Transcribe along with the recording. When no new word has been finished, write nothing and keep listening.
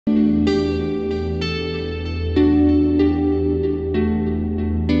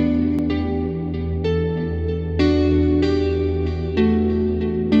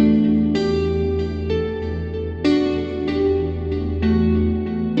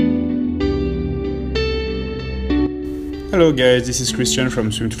Hello guys, this is Christian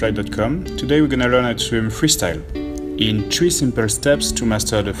from SwimtoFly.com. Today we're gonna learn how to swim freestyle in 3 simple steps to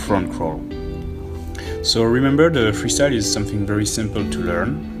master the front crawl. So remember, the freestyle is something very simple to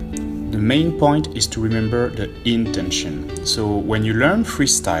learn. The main point is to remember the intention. So when you learn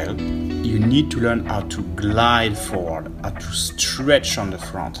freestyle, you need to learn how to glide forward, how to stretch on the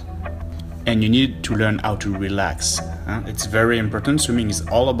front, and you need to learn how to relax. It's very important. Swimming is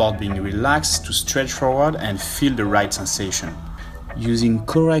all about being relaxed, to stretch forward and feel the right sensation, using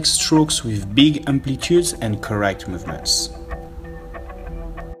correct strokes with big amplitudes and correct movements.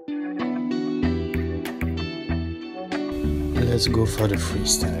 Let's go for the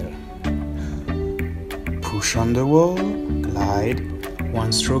freestyle. Push on the wall, glide,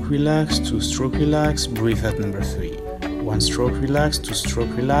 1 stroke relax, 2 stroke relax, breathe at number 3. 1 stroke relax, 2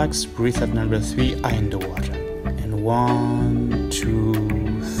 stroke relax, breathe at number 3, eye in the water. And 1,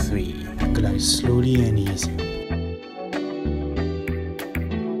 2, 3. Glide slowly and easy.